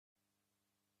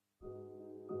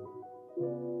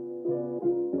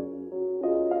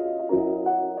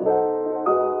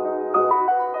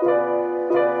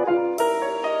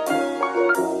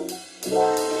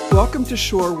Welcome to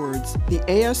Shorewords, the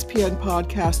ASPN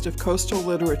podcast of coastal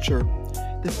literature,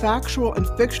 the factual and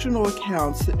fictional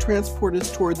accounts that transport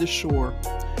us toward the shore.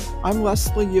 I'm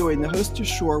Leslie Ewing, the host of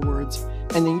Shorewords,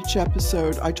 and in each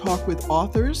episode I talk with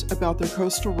authors about their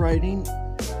coastal writing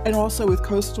and also with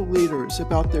coastal leaders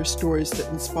about their stories that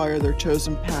inspire their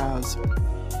chosen paths.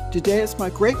 Today it's my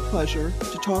great pleasure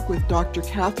to talk with Dr.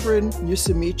 Catherine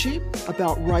Musumeci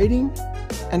about writing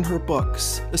and her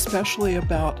books, especially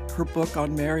about her book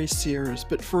on Mary Sears.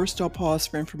 But first I'll pause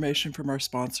for information from our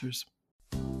sponsors.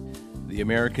 The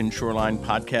American Shoreline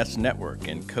Podcast Network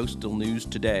and Coastal News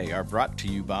Today are brought to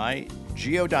you by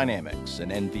Geodynamics, an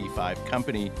NV5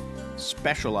 company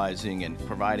specializing in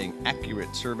providing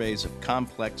accurate surveys of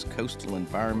complex coastal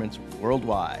environments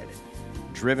worldwide.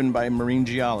 Driven by marine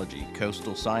geology,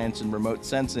 coastal science, and remote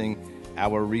sensing,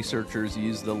 our researchers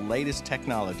use the latest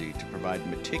technology to provide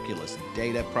meticulous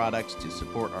data products to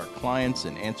support our clients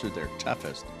and answer their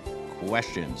toughest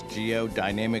questions.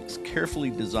 Geodynamics carefully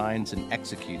designs and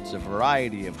executes a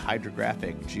variety of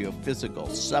hydrographic,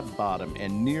 geophysical, sub-bottom,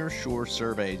 and near-shore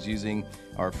surveys using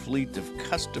our fleet of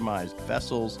customized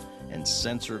vessels and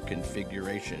sensor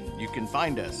configuration. You can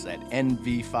find us at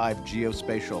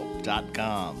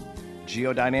nv5geospatial.com.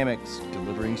 Geodynamics,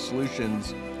 delivering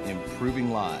solutions,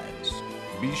 improving lives.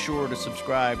 Be sure to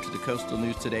subscribe to the Coastal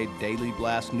News Today Daily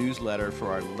Blast newsletter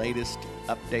for our latest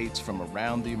updates from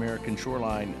around the American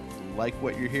shoreline. Like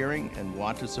what you're hearing and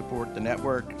want to support the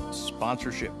network?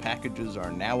 Sponsorship packages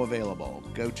are now available.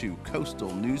 Go to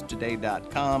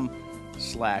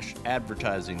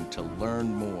coastalnewstoday.com/advertising to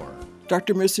learn more.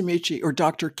 Dr. Musumeci, or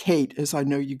Dr. Kate, as I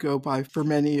know you go by for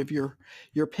many of your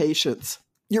patients.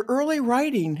 Your early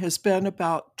writing has been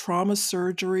about trauma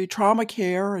surgery, trauma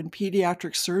care, and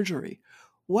pediatric surgery.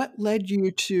 What led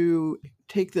you to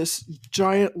take this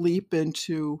giant leap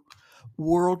into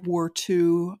World War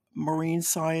II marine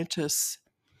scientists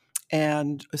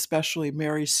and especially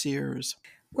Mary Sears?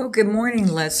 Well, good morning,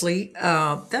 Leslie.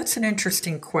 That's an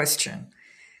interesting question.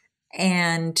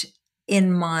 And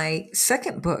in my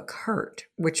second book, Hurt,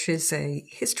 which is a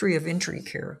history of injury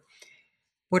care,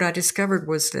 what I discovered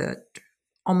was that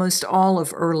almost all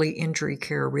of early injury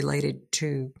care related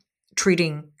to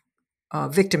treating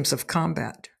victims of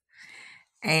combat.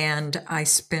 And I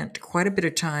spent quite a bit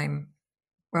of time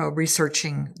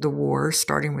researching the war,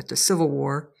 starting with the Civil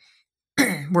War,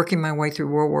 working my way through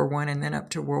World War I and then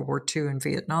up to World War II and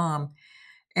Vietnam.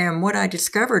 And what I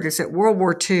discovered is that World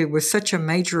War II was such a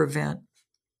major event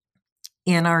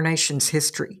in our nation's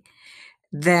history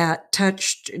that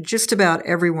touched just about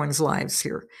everyone's lives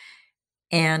here.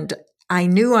 And I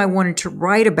knew I wanted to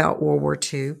write about World War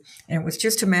II, and it was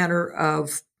just a matter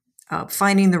of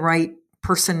finding the right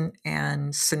person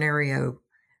and scenario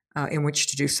in which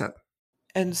to do so.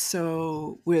 And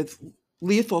so with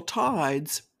Lethal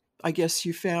Tides, I guess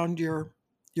you found your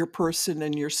person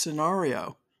and your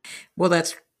scenario. Well,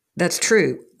 that's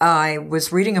true. I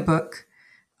was reading a book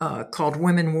called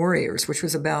Women Warriors, which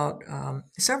was about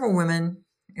several women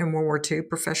in World War II,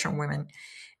 professional women.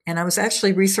 And I was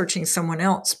actually researching someone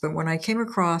else, but when I came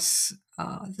across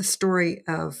the story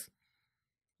of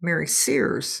Mary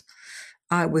Sears,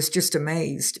 I was just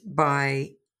amazed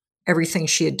by everything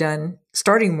she had done,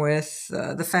 starting with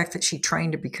the fact that she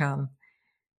trained to become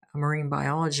a marine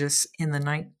biologist in the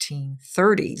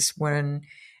 1930s, when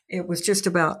it was just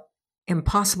about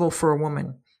impossible for a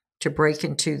woman to break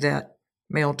into that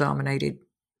male-dominated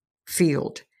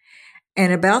field.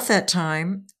 And about that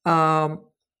time,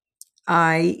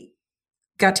 I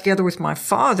got together with my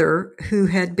father, who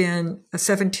had been a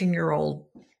 17-year-old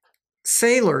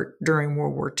sailor during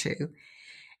World War II.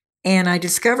 And I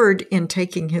discovered in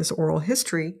taking his oral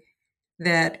history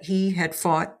that he had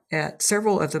fought at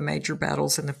several of the major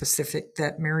battles in the Pacific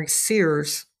that Mary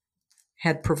Sears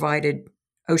had provided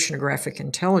oceanographic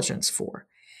intelligence for.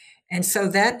 And so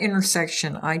that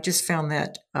intersection, I just found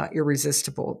that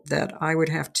irresistible, that I would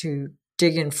have to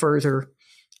dig in further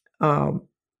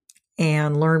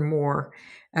and learn more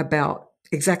about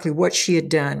exactly what she had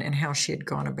done and how she had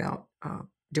gone about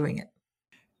doing it.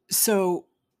 So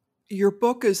your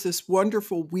book is this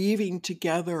wonderful weaving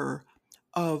together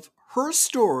of her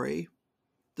story,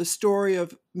 the story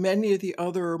of many of the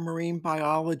other marine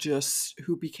biologists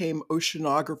who became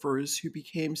oceanographers, who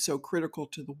became so critical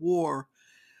to the war,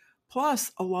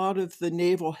 plus a lot of the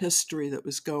naval history that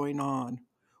was going on,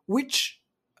 which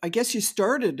I guess you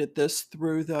started at this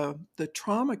through the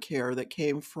trauma care that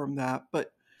came from that,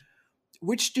 but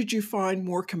which did you find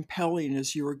more compelling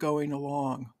as you were going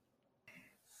along?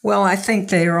 Well, I think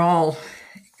they are all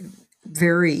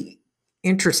very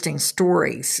interesting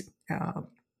stories.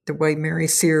 The way Mary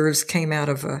Sears came out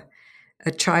of a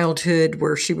a childhood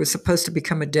where she was supposed to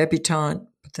become a debutante,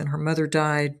 but then her mother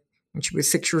died when she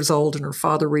was 6 years old, and her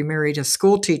father remarried a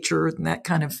school teacher, and that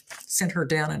kind of sent her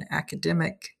down an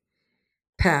academic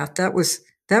path. That was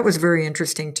very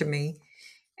interesting to me.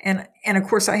 And of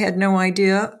course, I had no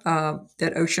idea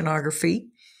that oceanography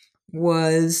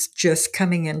was just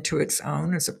coming into its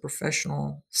own as a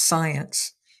professional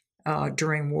science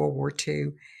during World War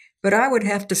II. But I would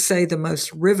have to say the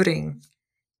most riveting,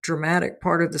 dramatic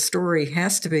part of the story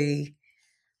has to be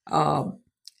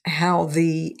how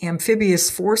the amphibious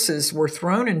forces were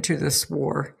thrown into this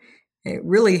war. It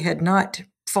really had not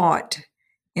fought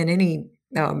in any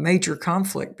major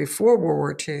conflict before World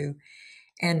War II,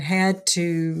 and had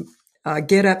to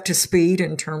get up to speed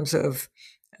in terms of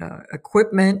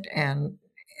equipment and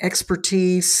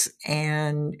expertise,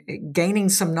 and gaining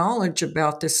some knowledge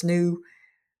about this new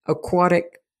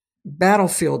aquatic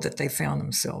battlefield that they found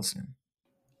themselves in.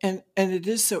 And it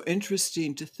is so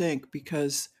interesting to think,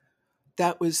 because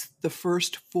that was the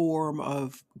first form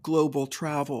of global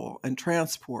travel and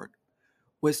transport,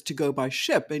 was to go by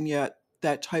ship. And yet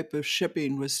that type of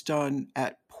shipping was done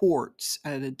at ports,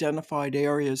 at identified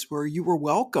areas where you were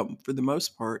welcome for the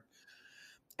most part.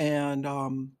 And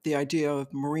the idea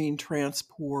of marine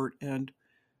transport and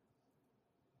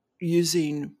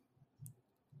using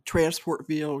transport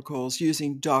vehicles,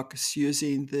 using ducks,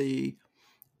 using the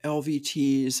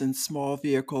LVTs and small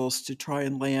vehicles to try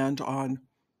and land on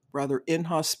rather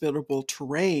inhospitable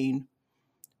terrain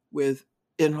with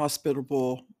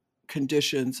inhospitable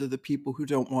conditions of the people who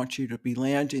don't want you to be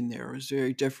landing there is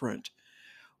very different.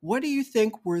 What do you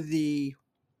think were the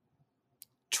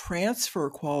transfer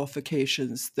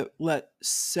qualifications that let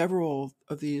several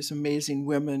of these amazing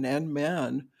women and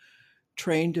men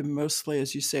trained in mostly,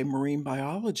 as you say, marine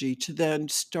biology to then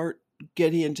start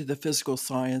getting into the physical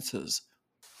sciences?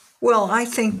 Well, I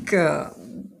think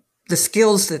the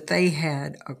skills that they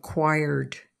had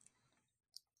acquired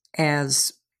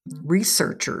as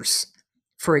researchers,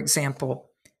 for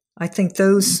example, I think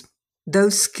those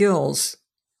skills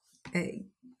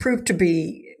proved to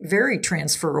be very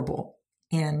transferable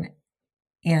in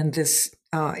this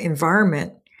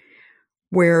environment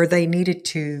where they needed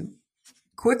to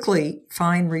quickly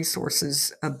find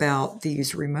resources about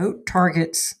these remote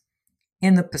targets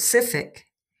in the Pacific,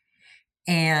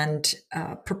 and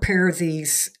prepare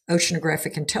these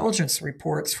oceanographic intelligence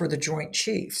reports for the Joint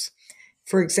Chiefs.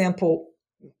 For example,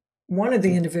 one of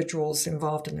the individuals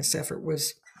involved in this effort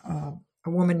was a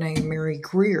woman named Mary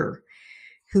Greer,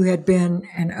 who had been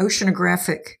an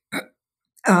oceanographic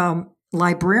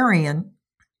librarian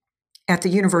at the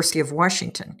University of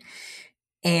Washington.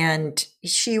 And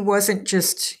she wasn't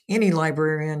just any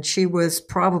librarian. She was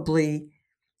probably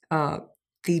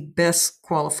the best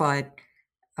qualified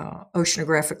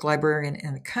oceanographic librarian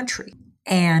in the country.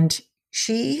 And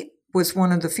she was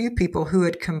one of the few people who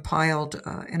had compiled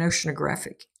an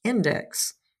oceanographic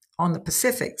index on the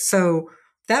Pacific. So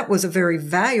that was a very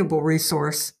valuable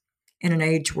resource in an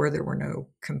age where there were no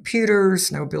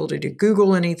computers, no ability to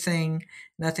Google anything,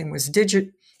 nothing was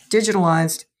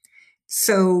digitalized.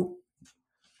 So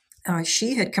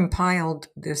she had compiled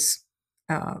this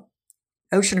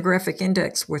oceanographic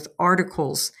index with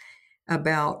articles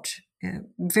about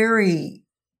very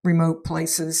remote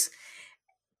places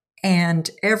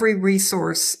and every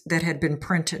resource that had been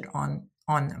printed on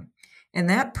them. And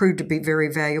that proved to be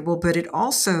very valuable, but it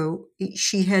also,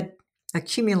 she had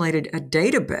accumulated a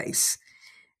database,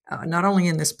 not only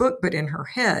in this book, but in her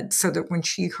head, so that when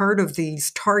she heard of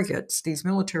these targets, these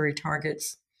military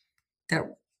targets that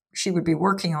she would be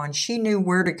working on, she knew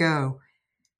where to go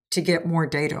to get more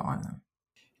data on them.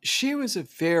 She was a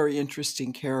very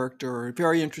interesting character, a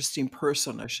very interesting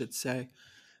person, I should say.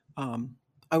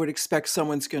 I would expect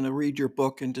someone's going to read your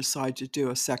book and decide to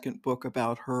do a second book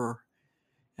about her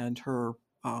and her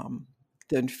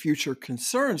then future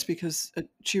concerns, because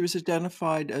she was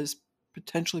identified as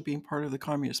potentially being part of the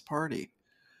Communist Party.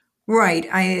 Right.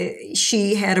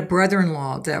 She had a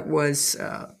brother-in-law that was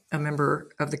a member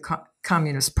of the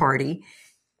Communist Party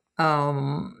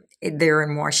there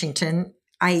in Washington.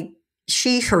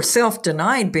 She herself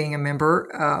denied being a member,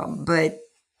 but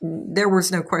there was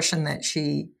no question that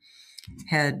she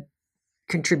had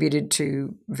contributed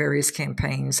to various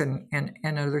campaigns and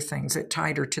other things that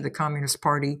tied her to the Communist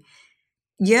Party.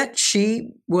 Yet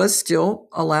she was still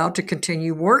allowed to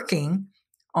continue working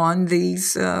on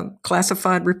these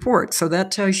classified reports. So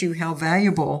that tells you how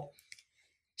valuable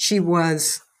she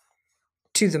was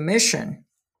to the mission.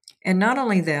 And not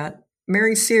only that,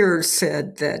 Mary Sears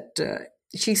said that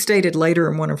she stated later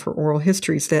in one of her oral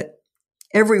histories that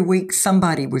every week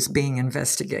somebody was being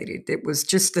investigated. It was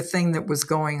just the thing that was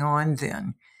going on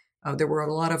then. There were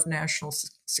a lot of national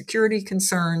security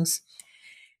concerns,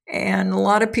 and a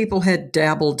lot of people had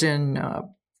dabbled in,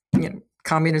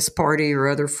 Communist Party or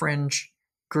other fringe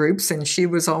groups, and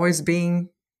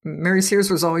Mary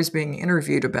Sears was always being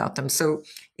interviewed about them. So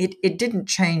it didn't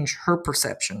change her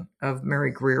perception of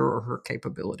Mary Greer or her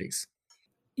capabilities.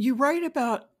 You write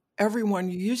about everyone,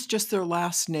 you use just their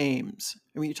last names.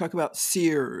 I mean, you talk about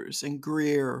Sears and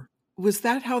Greer. Was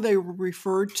that how they were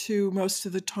referred to most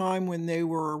of the time when they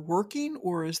were working,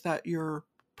 or is that your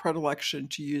predilection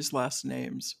to use last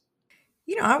names?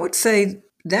 I would say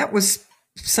that was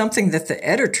something that the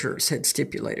editors had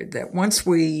stipulated, that once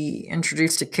we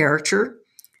introduced a character,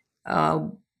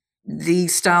 the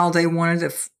style they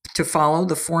wanted to follow,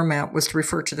 the format, was to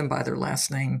refer to them by their last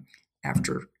name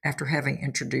after having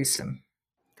introduced them.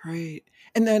 Great.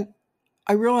 And then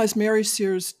I realized Mary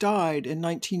Sears died in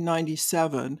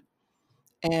 1997,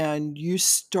 and you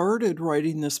started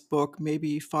writing this book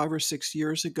maybe 5 or 6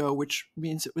 years ago, which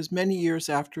means it was many years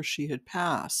after she had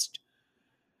passed.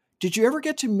 Did you ever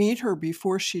get to meet her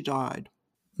before she died?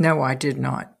 No, I did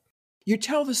not. You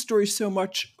tell the story so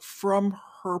much from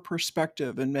her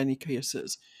perspective in many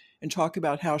cases, and talk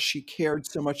about how she cared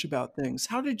so much about things.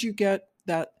 How did you get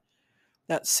that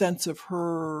sense of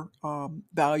her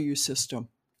value system?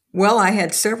 Well, I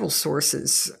had several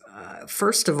sources.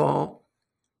 First of all,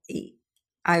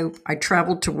 I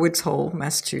traveled to Woods Hole,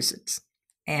 Massachusetts,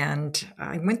 and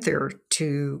I went there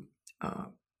to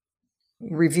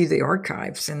review the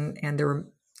archives, and there were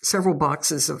several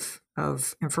boxes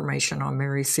of information on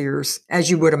Mary Sears, as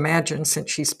you would imagine,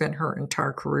 since she spent her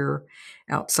entire career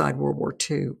outside World War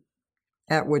II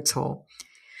at Woods Hole.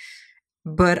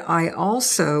 But I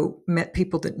also met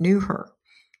people that knew her.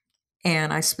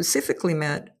 And I specifically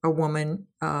met a woman,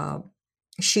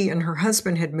 she and her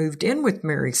husband had moved in with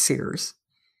Mary Sears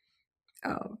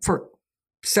for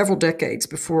several decades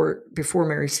before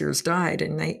Mary Sears died.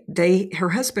 And her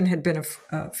husband had been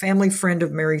a family friend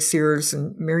of Mary Sears,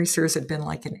 and Mary Sears had been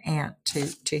like an aunt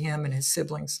to him and his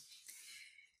siblings.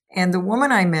 And the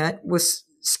woman I met was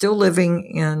still living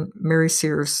in Mary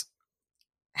Sears'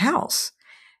 house,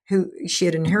 who she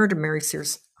had inherited Mary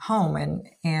Sears' home,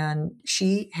 and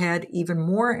she had even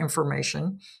more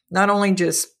information, not only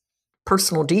just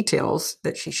personal details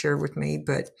that she shared with me,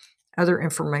 but other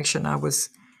information I was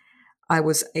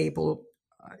able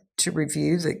to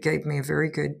review that gave me a very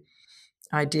good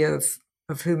idea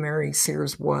of who Mary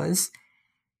Sears was.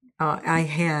 I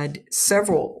had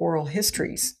several oral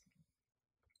histories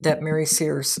that Mary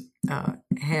Sears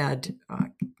had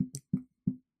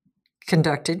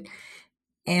conducted,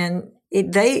 and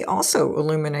they also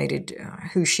illuminated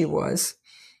who she was.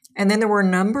 And then there were a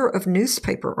number of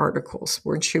newspaper articles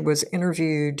where she was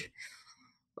interviewed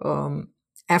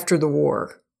after the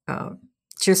war,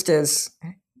 just as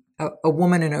a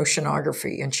woman in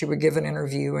oceanography, and she would give an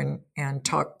interview and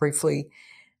talk briefly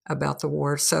about the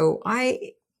war. So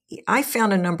I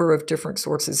found a number of different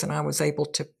sources, and I was able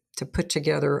to put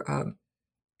together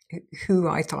who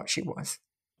I thought she was.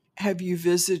 Have you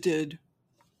visited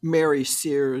Mary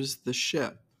Sears, the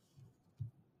ship?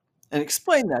 And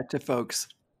explain that to folks.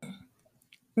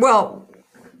 Well,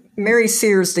 Mary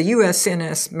Sears, the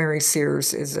USNS Mary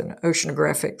Sears, is an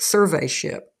oceanographic survey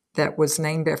ship that was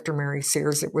named after Mary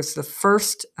Sears. It was the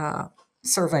first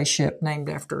survey ship named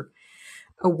after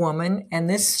a woman, and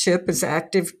this ship is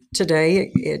active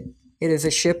today. It is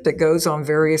a ship that goes on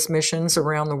various missions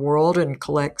around the world and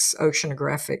collects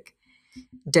oceanographic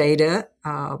data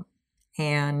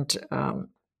and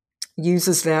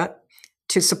uses that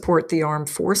to support the armed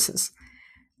forces.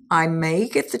 I may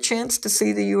get the chance to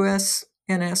see the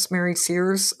USNS Mary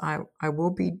Sears. I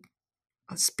will be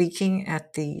speaking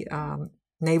at the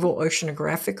Naval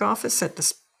Oceanographic Office at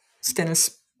the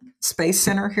Stennis Space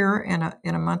Center here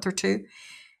in a month or two.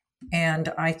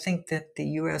 And I think that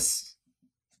the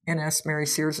USNS Mary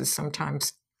Sears is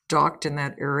sometimes docked in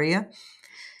that area.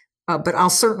 But I'll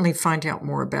certainly find out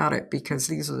more about it, because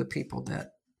these are the people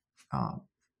that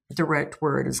direct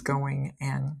where it is going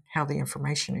and how the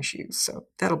information is used. So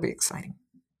that'll be exciting.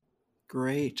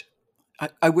 Great.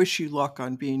 I wish you luck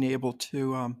on being able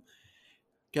to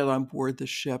get on board the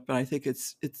ship. And I think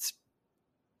it's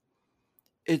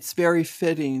very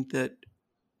fitting that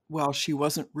while she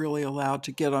wasn't really allowed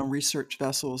to get on research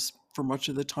vessels for much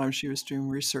of the time she was doing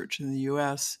research in the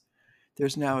U.S.,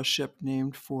 there's now a ship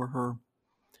named for her.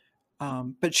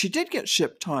 But she did get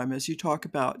ship time, as you talk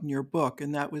about in your book,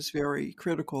 and that was very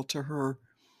critical to her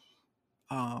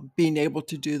being able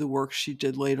to do the work she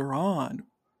did later on.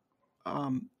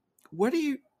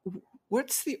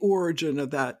 What's the origin of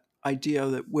that idea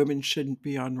that women shouldn't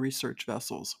be on research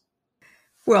vessels?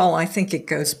 Well, I think it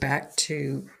goes back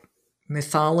to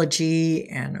mythology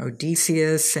and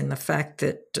Odysseus and the fact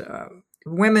that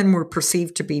women were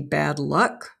perceived to be bad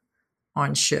luck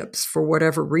on ships for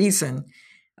whatever reason.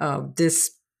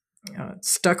 This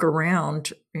stuck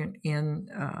around in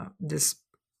this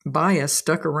bias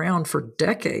stuck around for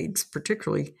decades,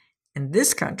 particularly in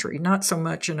this country, not so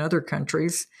much in other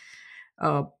countries,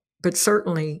 but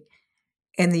certainly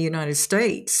in the United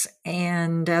States.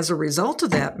 And as a result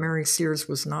of that, Mary Sears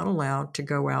was not allowed to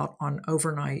go out on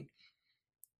overnight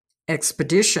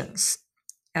expeditions.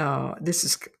 This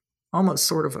is almost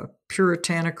sort of a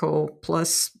puritanical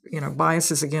plus,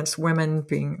 biases against women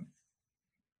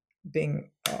being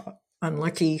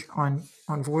unlucky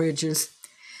on voyages.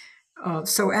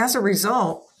 So as a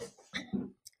result,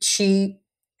 she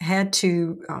had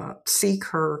to seek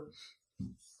her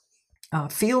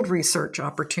field research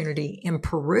opportunity in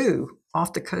Peru,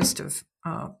 off the coast of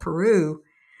Peru,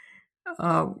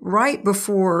 right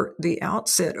before the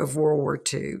outset of World War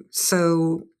II.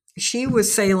 So she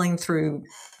was sailing through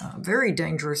very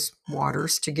dangerous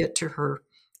waters to get to her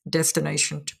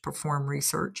destination to perform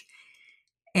research.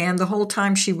 And the whole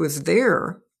time she was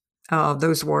there,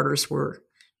 those waters were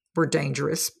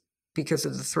dangerous because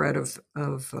of the threat of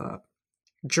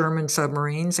German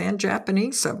submarines and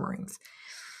Japanese submarines.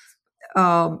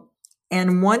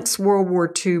 And once World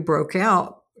War II broke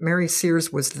out, Mary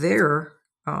Sears was there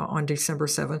on December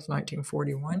 7th,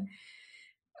 1941.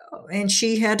 And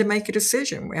she had to make a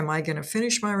decision. Am I going to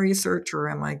finish my research or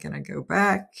am I going to go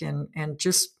back and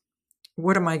just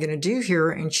what am I going to do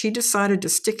here? And she decided to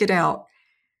stick it out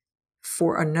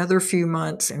for another few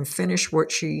months and finish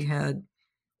what she had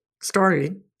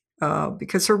started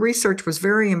because her research was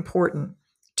very important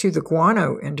to the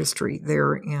guano industry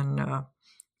there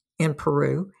in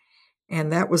Peru.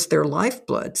 And that was their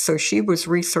lifeblood. So she was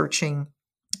researching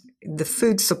the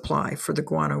food supply for the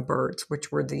guano birds,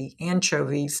 which were the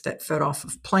anchovies that fed off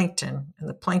of plankton. And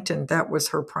the plankton, that was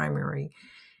her primary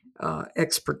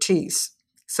expertise.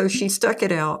 So she stuck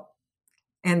it out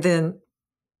and then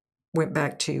went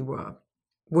back to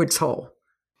Woods Hole.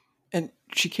 And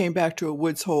she came back to a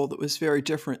Woods Hole that was very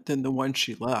different than the one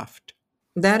she left.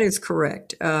 That is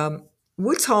correct.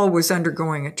 Woods Hole was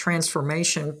undergoing a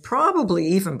transformation probably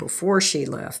even before she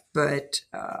left, but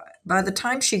by the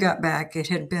time she got back, it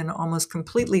had been almost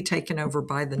completely taken over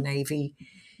by the Navy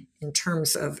in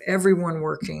terms of everyone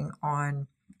working on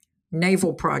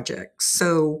naval projects.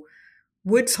 So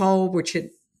Woods Hole, which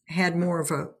had more of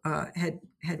had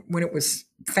when it was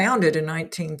founded in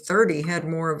 1930, had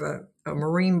more of a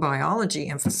marine biology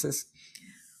emphasis,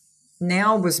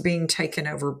 now was being taken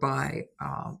over by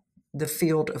the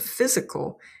field of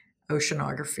physical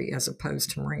oceanography as opposed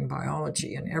to marine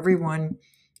biology. And everyone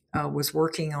was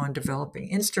working on developing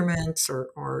instruments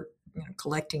or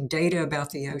collecting data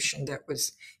about the ocean that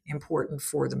was important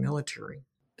for the military.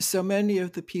 So many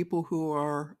of the people who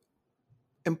are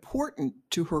important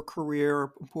to her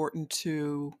career, important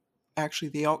to actually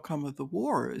the outcome of the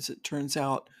war, as it turns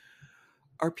out,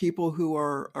 are people who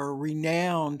are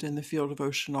renowned in the field of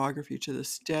oceanography to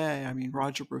this day. I mean,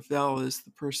 Roger Revelle is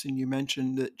the person you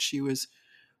mentioned that she was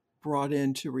brought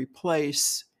in to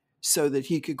replace so that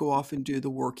he could go off and do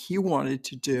the work he wanted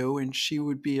to do, and she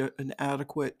would be an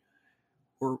adequate,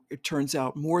 or it turns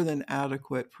out more than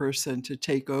adequate person to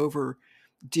take over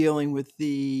dealing with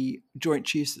the Joint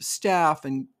Chiefs of Staff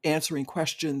and answering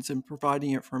questions and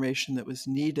providing information that was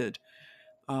needed.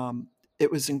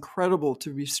 It was incredible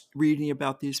to be reading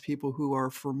about these people who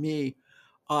are, for me,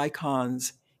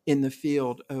 icons in the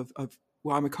field of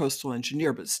well, I'm a coastal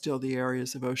engineer, but still the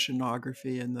areas of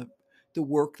oceanography and the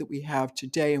work that we have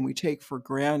today and we take for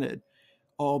granted,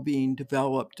 all being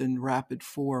developed in rapid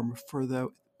form for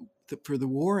the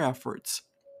war efforts.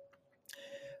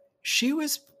 She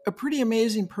was a pretty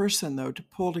amazing person, though, to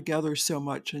pull together so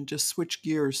much and just switch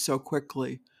gears so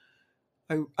quickly.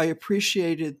 I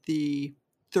appreciated the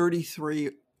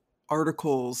 33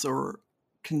 articles or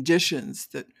conditions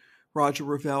that Roger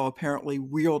Revelle apparently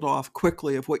reeled off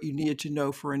quickly of what you needed to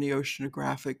know for any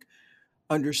oceanographic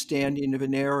understanding of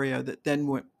an area that then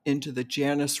went into the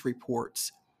Janus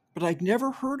reports. But I'd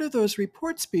never heard of those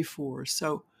reports before.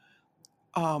 So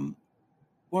want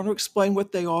to explain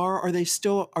what they are?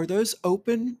 Are those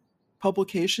open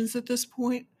publications at this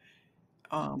point?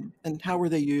 And how were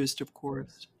they used, of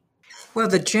course? Well,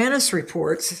 the Janus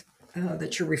reports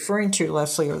that you're referring to,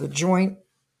 Leslie, are the Joint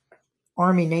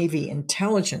Army-Navy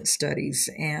Intelligence Studies.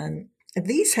 And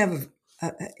these have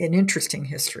an interesting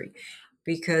history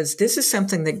because this is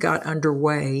something that got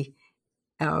underway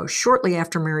shortly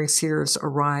after Mary Sears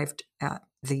arrived at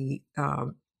the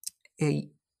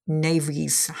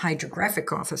Navy's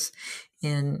Hydrographic Office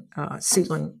in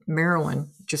Suitland, Maryland,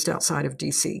 just outside of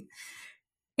D.C.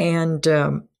 And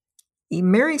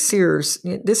Mary Sears,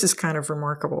 this is kind of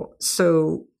remarkable.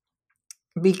 So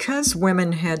because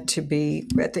women had to be,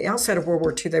 at the outset of World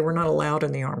War II, they were not allowed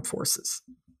in the armed forces.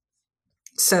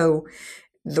 So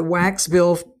the Wax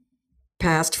Bill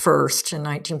passed first in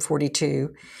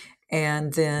 1942,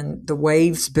 and then the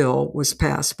Waves Bill was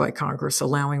passed by Congress,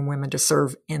 allowing women to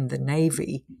serve in the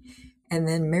Navy. And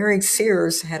then Mary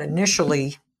Sears had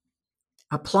initially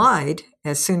applied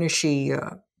as soon as she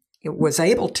was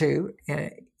able to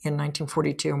in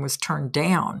 1942 and was turned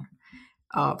down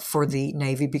for the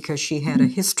Navy because she had a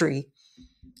history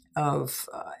of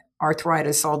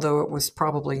arthritis, although it was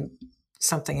probably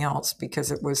something else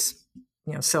because it was,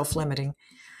 self-limiting.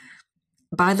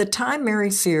 By the time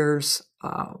Mary Sears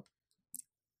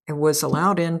was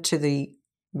allowed into the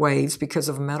Waves because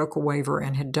of a medical waiver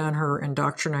and had done her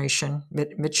indoctrination,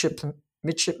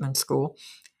 midshipman school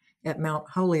at Mount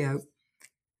Holyoke,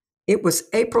 it was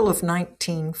April of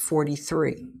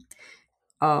 1943.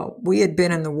 We had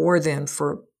been in the war then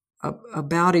for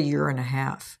about a year and a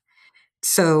half.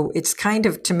 So it's kind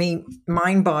of, to me,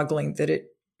 mind-boggling that it,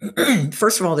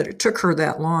 first of all, that it took her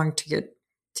that long to get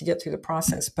through the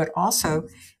process, but also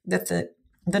that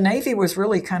the Navy was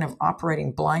really kind of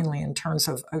operating blindly in terms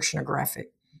of oceanographic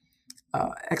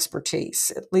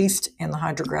expertise, at least in the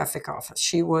Hydrographic Office.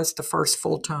 She was the first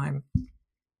full-time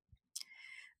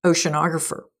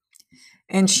oceanographer.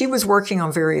 And she was working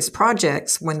on various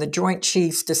projects when the Joint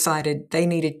Chiefs decided they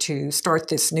needed to start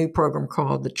this new program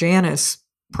called the Janus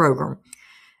program,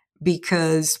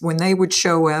 because when they would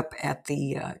show up at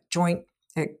the Joint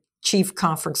Chief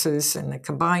conferences and the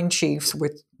combined chiefs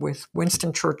with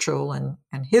Winston Churchill and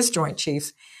his Joint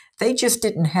Chiefs, they just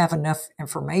didn't have enough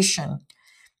information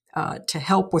to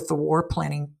help with the war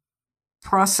planning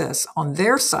process on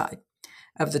their side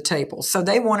of the table. So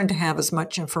they wanted to have as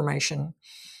much information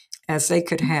as they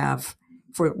could have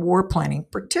for war planning,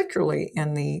 particularly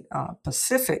in the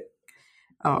Pacific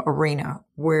arena,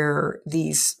 where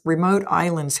these remote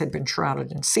islands had been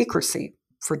shrouded in secrecy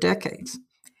for decades.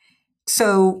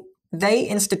 So they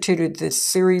instituted this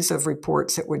series of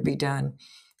reports that would be done.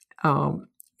 And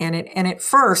at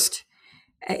first,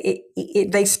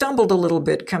 they stumbled a little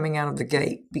bit coming out of the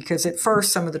gate, because at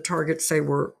first some of the targets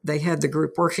they had the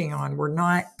group working on were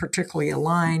not particularly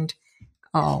aligned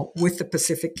with the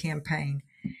Pacific Campaign.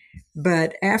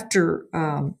 But after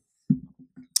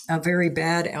a very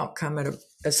bad outcome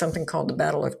at something called the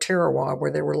Battle of Tarawa,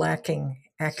 where they were lacking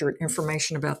accurate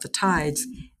information about the tides,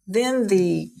 then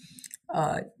the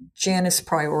Janus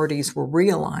priorities were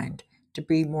realigned to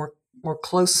be more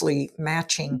closely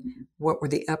matching what were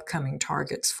the upcoming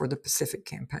targets for the Pacific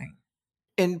Campaign.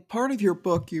 In part of your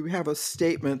book, you have a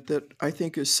statement that I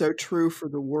think is so true for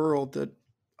the world that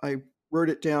I wrote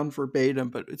it down verbatim,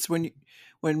 but it's when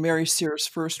Mary Sears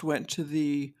first went to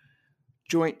the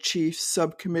Joint Chiefs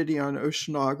Subcommittee on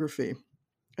Oceanography.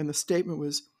 And the statement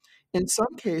was, in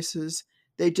some cases,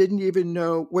 they didn't even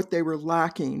know what they were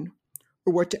lacking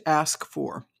or what to ask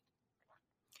for.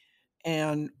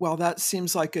 And while that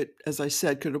seems like it, as I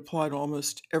said, could apply to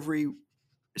almost every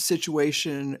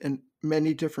situation and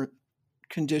many different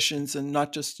conditions, and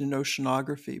not just in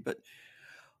oceanography, but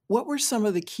what were some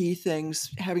of the key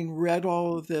things, having read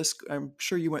all of this? I'm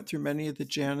sure you went through many of the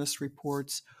Janus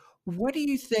reports. What do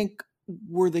you think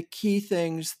were the key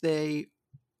things they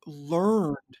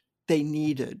learned they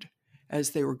needed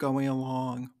as they were going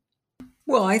along?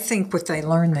 Well, I think what they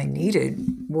learned they needed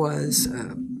was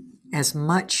as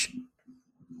much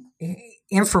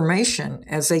information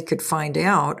as they could find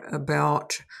out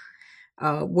about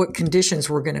what conditions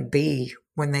were going to be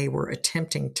when they were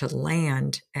attempting to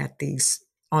land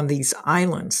on these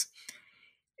islands.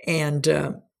 And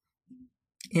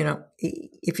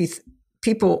if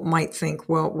people might think,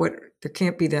 well, there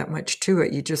can't be that much to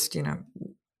it. You just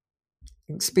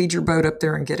speed your boat up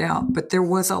there and get out. But there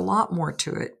was a lot more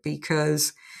to it,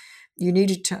 because you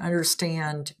needed to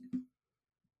understand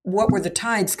what were the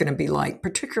tides going to be like,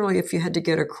 particularly if you had to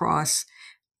get across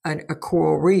a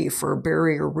coral reef or a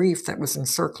barrier reef that was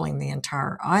encircling the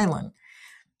entire island.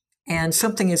 And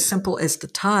something as simple as the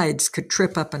tides could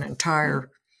trip up an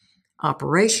entire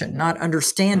operation, not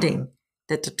understanding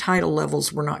that the tidal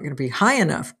levels were not going to be high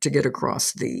enough to get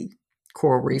across the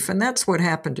coral reef. And that's what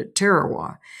happened at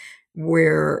Tarawa,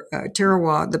 where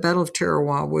the Battle of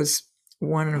Tarawa was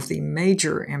one of the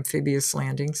major amphibious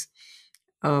landings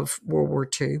of World War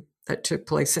II that took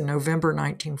place in November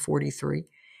 1943.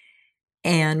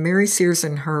 And Mary Sears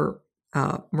and her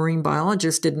marine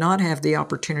biologist did not have the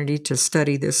opportunity to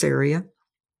study this area.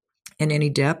 in any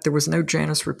depth. There was no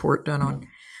Janus report done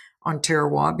on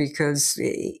Tarawa because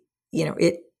the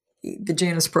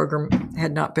Janus program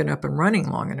had not been up and running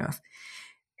long enough.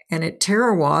 And at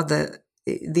Tarawa,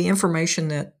 the information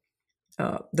that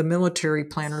the military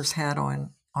planners had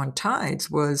on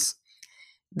tides was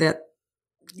that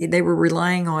they were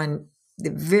relying on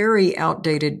the very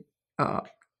outdated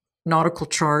nautical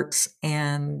charts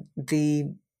and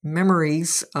the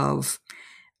memories of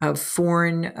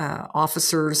foreign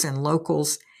officers and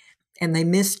locals, and they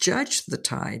misjudged the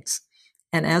tides.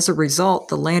 And as a result,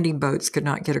 the landing boats could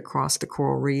not get across the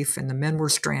coral reef, and the men were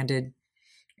stranded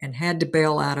and had to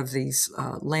bail out of these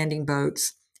landing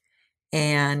boats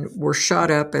and were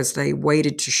shot up as they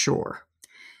waded to shore.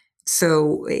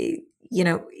 So,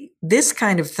 this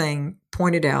kind of thing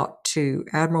pointed out to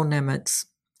Admiral Nimitz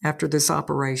after this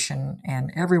operation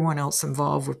and everyone else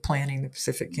involved with planning the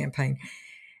Pacific Campaign,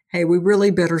 hey, we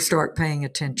really better start paying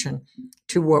attention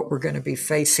to what we're going to be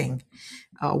facing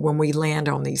when we land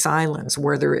on these islands,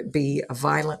 whether it be a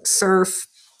violent surf,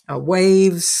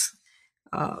 waves,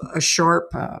 a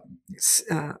sharp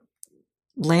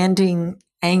landing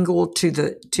angle to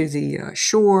the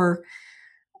shore.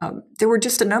 There were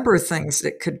just a number of things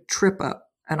that could trip up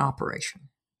an operation.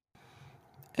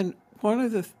 And one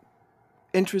of the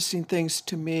interesting things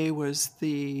to me was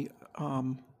the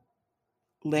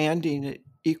landing at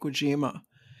Iwo Jima.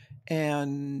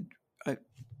 And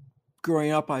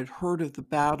growing up, I'd heard of the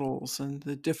battles and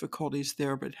the difficulties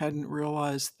there, but hadn't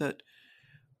realized that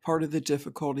part of the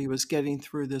difficulty was getting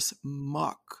through this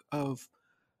muck of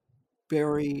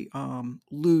very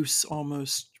loose,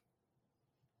 almost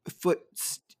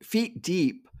feet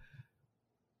deep,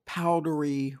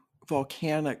 powdery,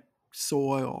 volcanic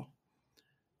soil.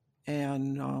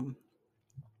 And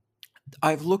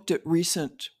I've looked at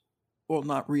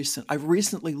I've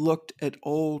recently looked at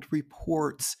old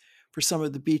reports for some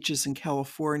of the beaches in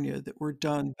California that were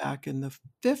done back in the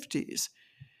 50s,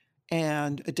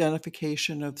 and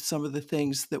identification of some of the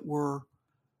things that were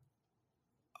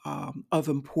of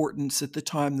importance at the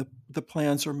time the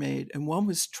plans were made. And one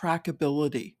was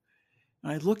trackability.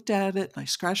 And I looked at it and I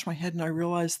scratched my head and I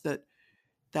realized that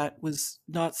was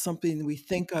not something we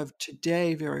think of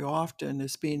today very often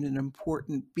as being an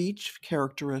important beach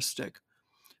characteristic.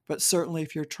 But certainly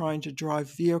if you're trying to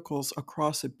drive vehicles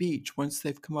across a beach, once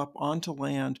they've come up onto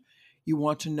land, you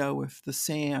want to know if the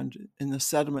sand and the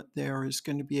sediment there is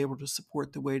going to be able to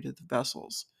support the weight of the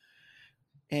vessels.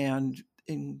 And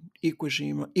in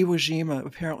Iwo Jima,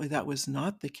 apparently that was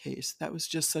not the case. That was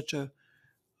just such a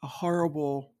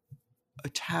horrible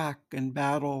attack and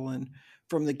battle, and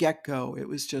from the get-go, it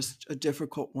was just a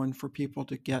difficult one for people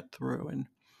to get through. And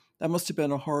that must have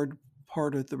been a hard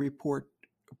part of the report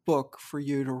book for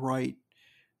you to write,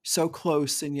 so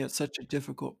close and yet such a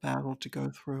difficult battle to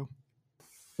go through.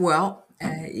 Well,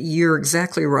 you're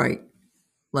exactly right,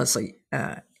 Leslie.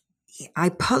 I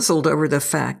puzzled over the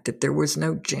fact that there was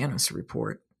no Janus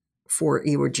report for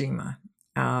Iwo Jima.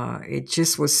 It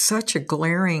just was such a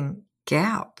glaring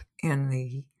gap in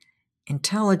the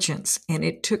intelligence, and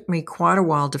it took me quite a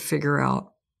while to figure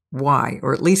out why,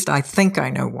 or at least I think I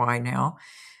know why now.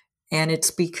 And it's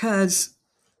because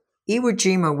Iwo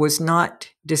Jima was not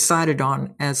decided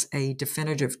on as a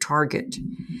definitive target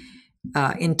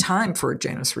in time for a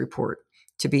Janus report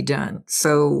to be done.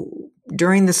 So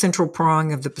during the central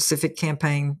prong of the Pacific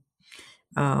Campaign,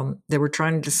 they were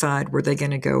trying to decide, were they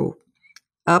going to go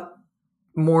up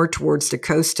more towards the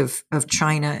coast of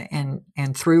China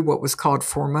and through what was called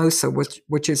Formosa,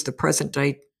 which is the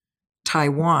present-day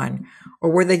Taiwan, or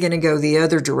were they going to go the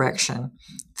other direction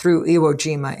through Iwo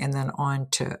Jima and then on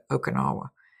to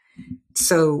Okinawa?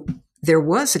 So there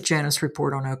was a Janus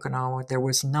report on Okinawa. There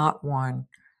was not one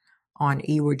on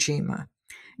Iwo Jima.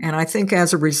 And I think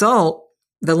as a result,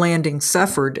 the landing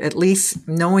suffered, at least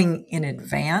knowing in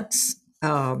advance,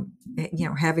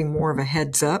 having more of a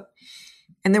heads up.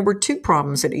 And there were two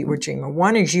problems at Iwo Jima.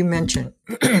 One, as you mentioned,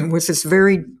 was this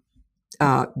very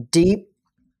deep,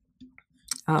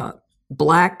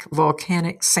 black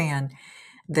volcanic sand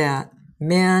that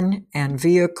men and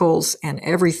vehicles and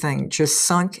everything just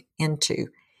sunk into.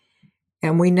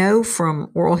 And we know from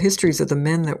oral histories of the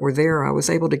men that were there, I was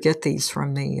able to get these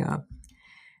from the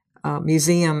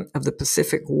Museum of the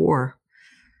Pacific War,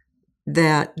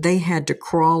 that they had to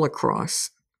crawl across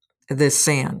this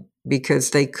sand because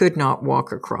they could not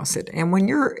walk across it. And when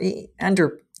you're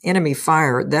under enemy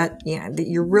fire,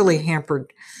 you're really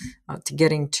hampered to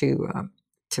getting to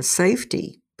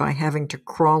safety by having to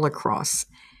crawl across.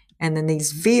 And then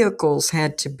these vehicles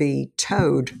had to be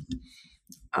towed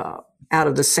out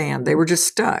of the sand. They were just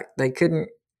stuck. They couldn't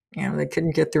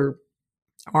get their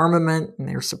armament and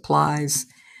their supplies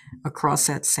across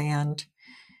that sand.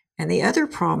 And the other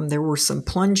problem, there were some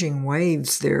plunging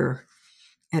waves there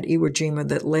at Iwo Jima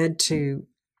that led to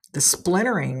the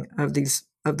splintering of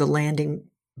the landing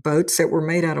boats that were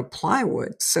made out of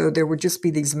plywood. So there would just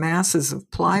be these masses of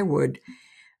plywood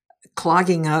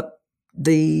clogging up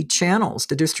the channels,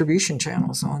 the distribution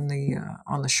channels on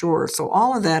the shore. So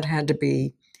all of that had to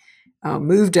be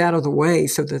moved out of the way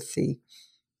so that the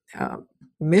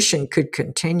mission could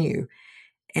continue.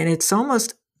 And it's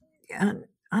almost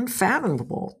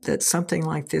unfathomable that something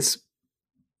like this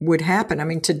would happen. I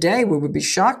mean, today we would be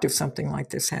shocked if something like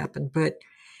this happened, but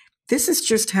this is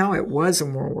just how it was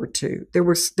in World War II. There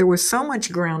was so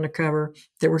much ground to cover.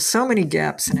 There were so many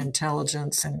gaps in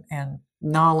intelligence and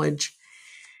knowledge,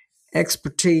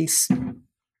 expertise,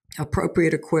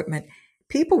 appropriate equipment.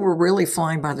 People were really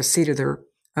flying by the seat of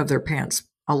their pants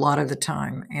a lot of the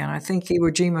time, and I think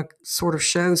Iwo Jima sort of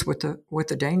shows what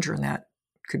the danger in that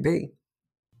could be.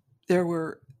 There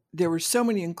were so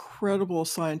many incredible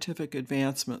scientific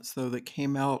advancements, though, that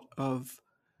came out of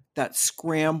that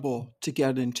scramble to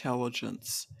get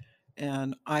intelligence.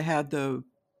 And I had the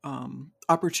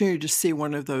opportunity to see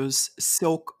one of those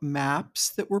silk maps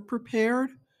that were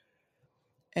prepared,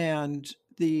 and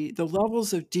the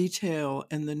levels of detail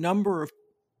and the number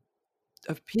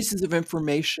of pieces of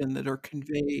information that are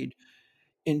conveyed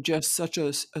in just such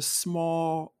a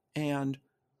small and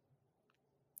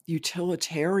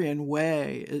utilitarian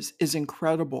way is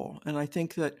incredible. And I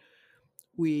think that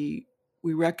we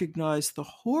recognize the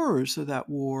horrors of that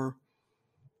war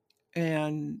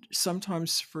and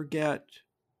sometimes forget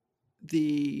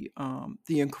the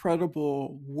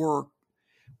incredible work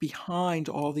behind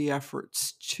all the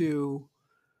efforts to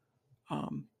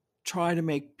try to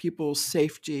make people's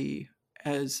safety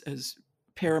as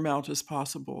paramount as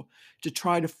possible, to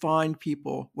try to find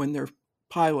people when their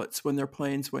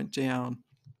planes went down,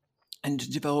 and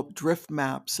to develop drift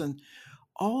maps and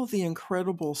all of the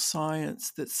incredible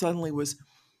science that suddenly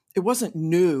it wasn't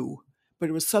new, but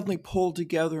it was suddenly pulled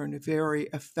together in a very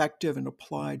effective and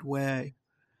applied way.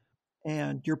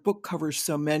 And your book covers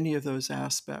so many of those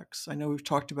aspects. I know we've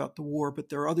talked about the war, but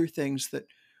there are other things that,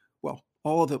 well,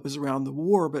 all of it was around the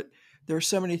war, but there are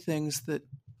so many things that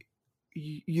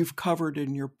you've covered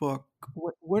in your book.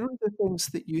 What are the things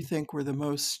that you think were the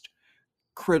most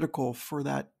critical for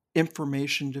that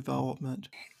information development?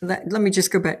 Let me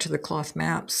just go back to the cloth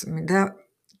maps. I mean,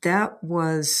 that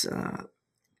was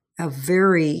a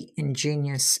very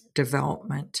ingenious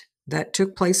development that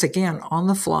took place, again, on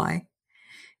the fly.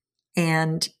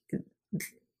 And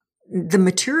the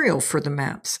material for the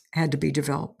maps had to be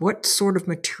developed. What sort of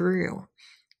material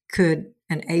could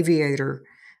an aviator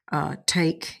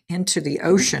take into the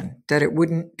ocean that it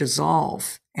wouldn't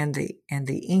dissolve and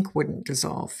the ink wouldn't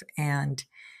dissolve? And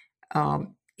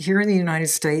here in the United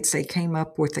States, they came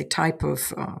up with a type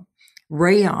of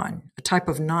rayon, a type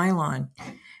of nylon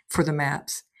for the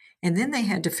maps. And then they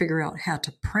had to figure out how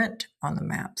to print on the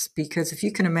maps, because if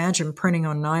you can imagine printing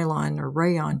on nylon or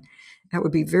rayon, that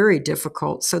would be very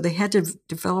difficult. So they had to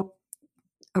develop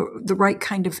the right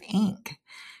kind of ink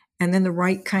and then the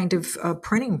right kind of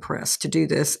printing press to do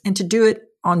this, and to do it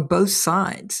on both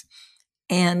sides.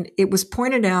 And it was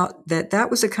pointed out that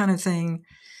that was the kind of thing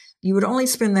you would only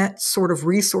spend that sort of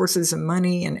resources and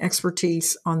money and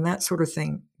expertise on that sort of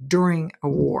thing during a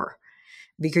war,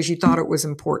 because you thought it was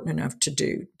important enough to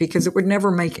do, because it would never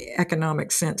make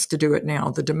economic sense to do it now.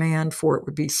 The demand for it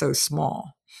would be so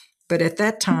small. But at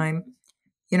that time,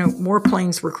 more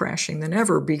planes were crashing than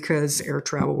ever because air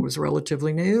travel was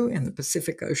relatively new and the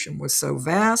Pacific Ocean was so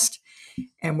vast,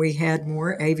 and we had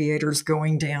more aviators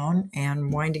going down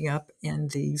and winding up in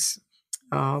these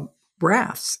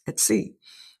rafts at sea.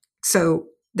 So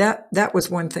that was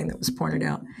one thing that was pointed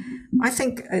out. I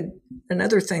think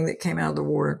another thing that came out of the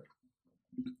war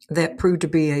that proved to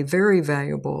be a very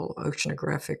valuable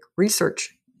oceanographic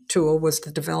research tool was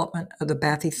the development of the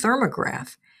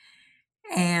bathythermograph.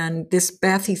 And this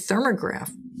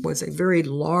bathythermograph was a very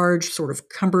large, sort of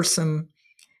cumbersome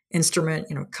instrument,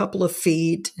 a couple of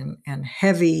feet and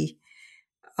heavy.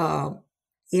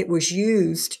 It was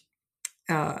used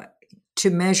to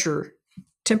measure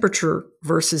temperature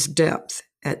versus depth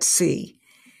at sea.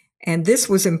 And this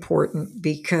was important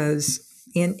because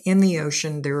in the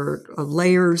ocean, there are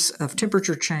layers of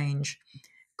temperature change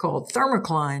called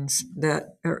thermoclines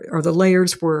that are the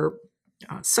layers where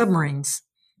submarines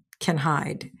can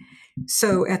hide.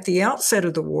 So at the outset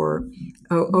of the war,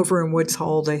 over in Woods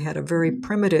Hole, they had a very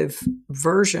primitive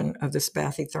version of this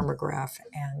bathythermograph,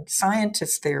 and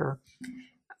scientists there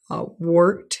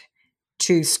worked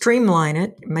to streamline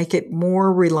it, make it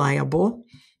more reliable,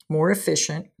 more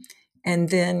efficient, and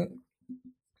then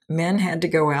men had to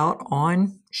go out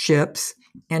on ships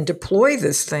and deploy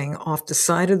this thing off the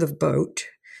side of the boat,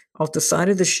 off the side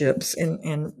of the ships,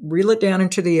 and reel it down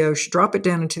into the ocean, drop it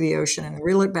down into the ocean, and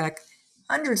reel it back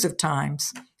hundreds of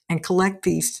times and collect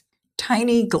these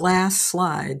tiny glass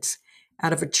slides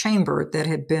out of a chamber that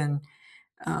had been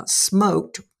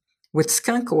smoked with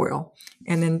skunk oil.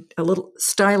 And then a little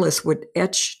stylus would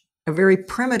etch a very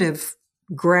primitive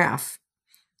graph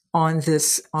on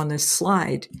this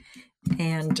slide.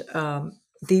 And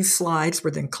these slides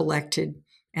were then collected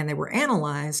and they were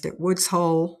analyzed at Woods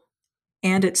Hole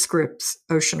and at Scripps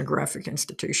Oceanographic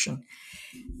Institution.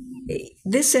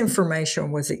 This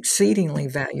information was exceedingly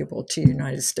valuable to the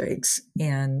United States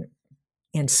in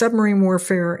submarine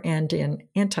warfare and in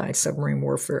anti-submarine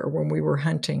warfare when we were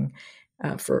hunting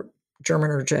for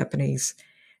German or Japanese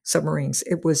submarines.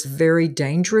 It was very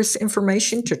dangerous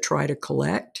information to try to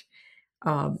collect.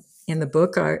 In the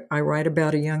book, I write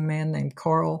about a young man named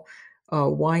Carl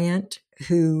Wyant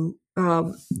who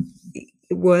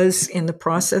was in the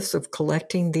process of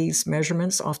collecting these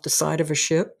measurements off the side of a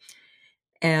ship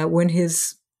when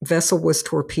his vessel was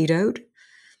torpedoed.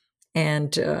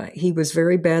 And he was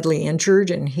very badly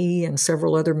injured, and he and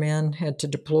several other men had to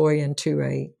deploy into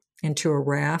a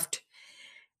raft.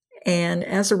 And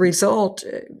as a result,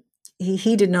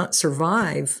 he did not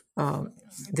survive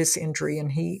this injury,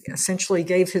 and he essentially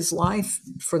gave his life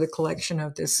for the collection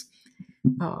of this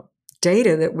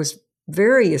data that was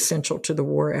very essential to the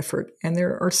war effort. And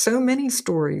there are so many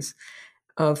stories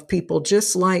of people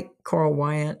just like Carl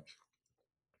Wyant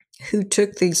who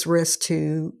took these risks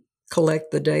to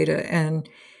collect the data. And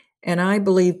I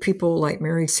believe people like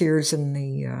Mary Sears and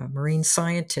the marine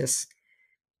scientists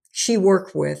she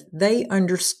worked with, they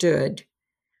understood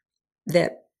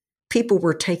that people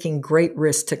were taking great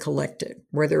risks to collect it,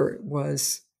 whether it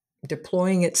was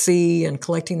deploying at sea and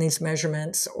collecting these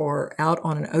measurements or out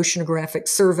on an oceanographic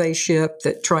survey ship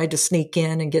that tried to sneak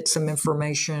in and get some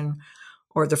information,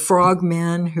 or the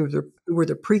frogmen who were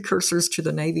the precursors to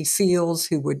the Navy SEALs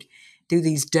who would do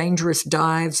these dangerous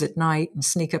dives at night and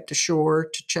sneak up to shore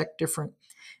to check different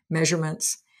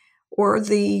measurements, or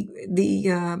the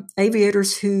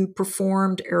aviators who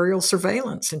performed aerial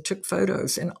surveillance and took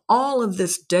photos. And all of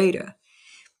this data,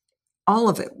 all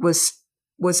of it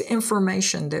was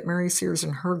information that Mary Sears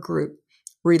and her group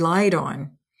relied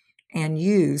on and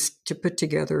used to put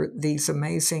together these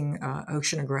amazing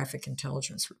oceanographic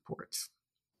intelligence reports.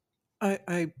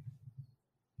 I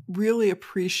really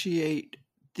appreciate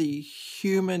the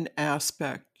human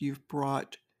aspect you've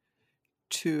brought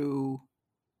to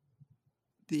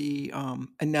the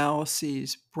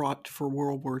analyses brought for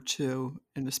World War II,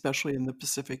 and especially in the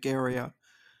Pacific area.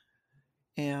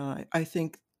 And I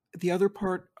think the other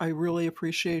part I really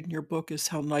appreciate in your book is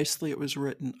how nicely it was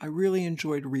written. I really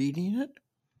enjoyed reading it.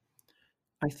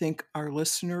 I think our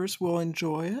listeners will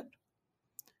enjoy it.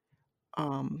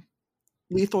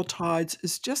 Lethal Tides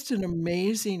is just an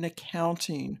amazing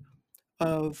accounting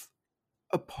of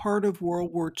a part of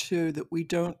World War II that we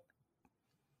don't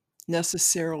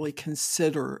necessarily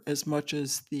consider as much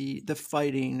as the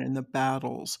fighting and the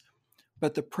battles,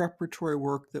 but the preparatory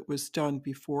work that was done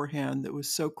beforehand that was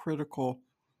so critical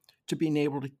to being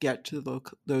able to get to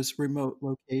those remote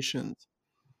locations.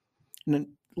 And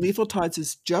then Lethal Tides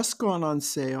has just gone on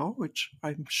sale, which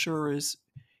I'm sure is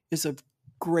a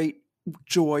great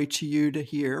joy to you to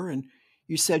hear. And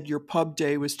you said your pub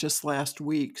day was just last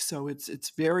week, so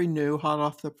it's very new, hot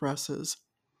off the presses.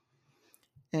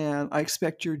 And I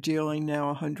expect you're dealing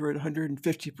now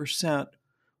 150%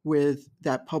 with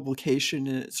that publication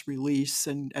and its release.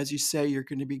 And as you say, you're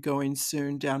going to be going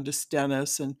soon down to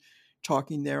Stennis and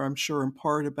talking there, I'm sure, in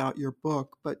part about your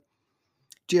book. But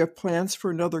do you have plans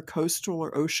for another coastal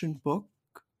or ocean book?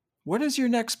 What is your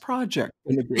next project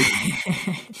going to be?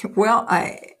 Well,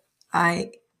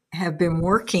 I have been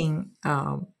working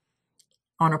on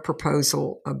a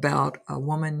proposal about a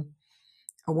woman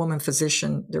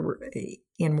physician. There were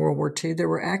in World War II. There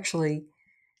were actually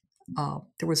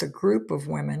there was a group of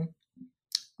women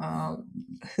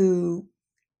who,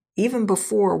 even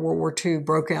before World War II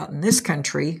broke out in this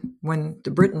country, when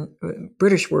the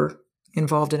British were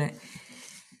involved in it.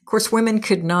 Of course, women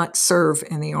could not serve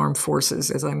in the armed forces,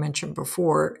 as I mentioned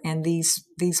before, and these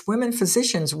women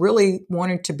physicians really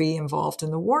wanted to be involved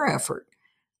in the war effort.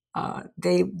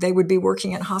 They would be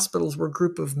working at hospitals where a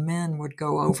group of men would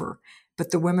go over,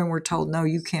 but the women were told, no,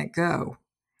 you can't go.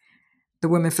 The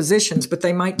women physicians, but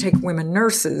they might take women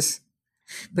nurses,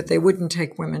 but they wouldn't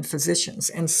take women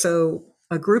physicians. And so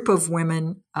a group of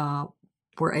women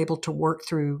were able to work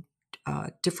through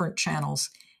different channels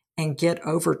and get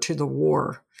over to the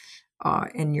war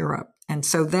in Europe. And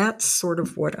so that's sort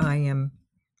of what I am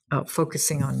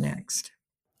focusing on next.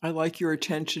 I like your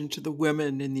attention to the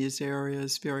women in these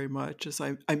areas very much. As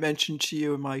I mentioned to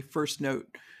you in my first note,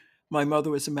 my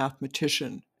mother was a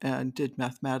mathematician and did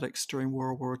mathematics during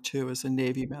World War II as a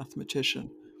Navy mathematician.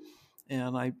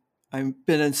 And I've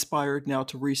been inspired now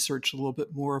to research a little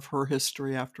bit more of her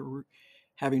history after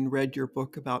having read your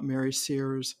book about Mary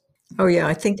Sears. Oh yeah,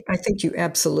 I think you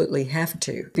absolutely have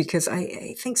to, because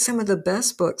I think some of the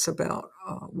best books about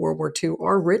World War II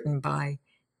are written by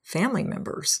family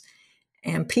members,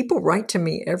 and people write to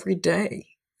me every day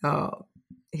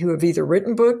who have either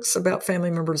written books about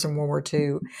family members in World War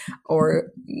II,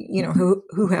 or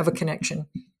who have a connection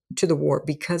to the war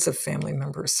because of family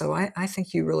members. So I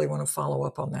think you really want to follow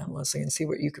up on that, Leslie, and see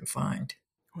what you can find.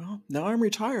 Well, now I'm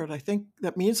retired. I think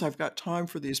that means I've got time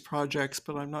for these projects,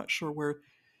 but I'm not sure where.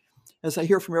 As I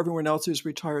hear from everyone else who's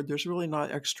retired, there's really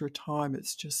not extra time.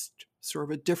 It's just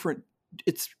sort of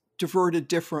it's diverted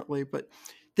differently. But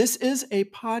this is a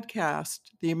podcast,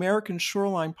 the American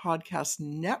Shoreline Podcast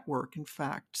Network, in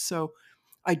fact. So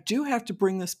I do have to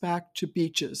bring this back to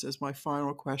beaches as my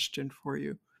final question for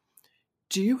you.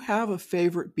 Do you have a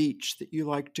favorite beach that you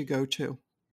like to go to?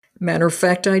 Matter of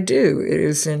fact, I do. It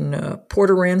is in Port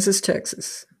Aransas,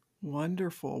 Texas.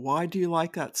 Wonderful. Why do you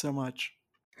like that so much?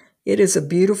 It is a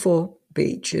beautiful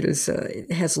beach. It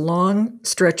has long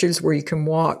stretches where you can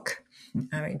walk.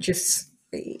 I mean, just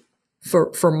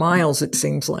for miles, it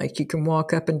seems like you can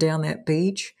walk up and down that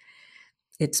beach.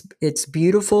 It's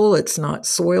beautiful. It's not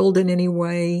soiled in any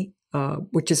way,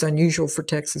 which is unusual for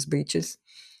Texas beaches.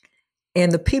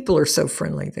 And the people are so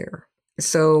friendly there.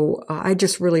 So I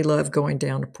just really love going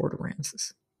down to Port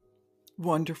Aransas.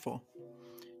 Wonderful.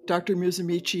 Dr.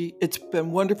 Musumeci, it's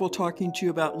been wonderful talking to you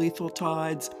about Lethal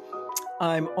Tides.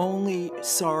 I'm only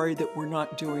sorry that we're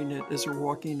not doing it as we're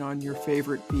walking on your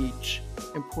favorite beach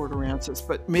in Port Aransas,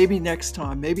 but maybe next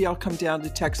time. Maybe I'll come down to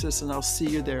Texas and I'll see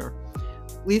you there.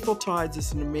 Lethal Tides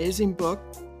is an amazing book.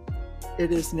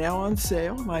 It is now on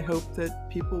sale. I hope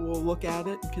that people will look at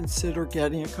it and consider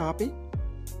getting a copy.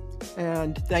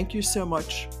 And thank you so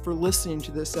much for listening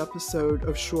to this episode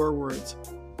of Shore Words.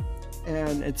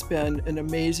 And it's been an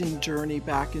amazing journey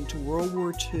back into World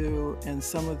War II and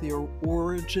some of the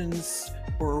origins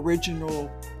or original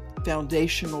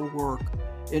foundational work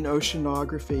in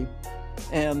oceanography,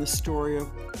 and the story of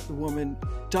the woman,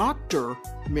 Dr.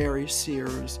 Mary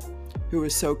Sears, who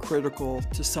was so critical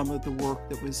to some of the work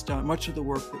that was done, much of the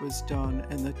work that was done,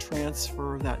 and the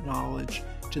transfer of that knowledge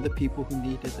to the people who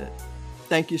needed it.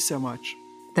 Thank you so much.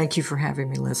 Thank you for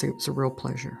having me, Leslie. It was a real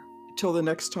pleasure. Till the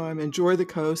next time, enjoy the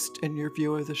coast and your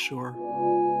view of the shore.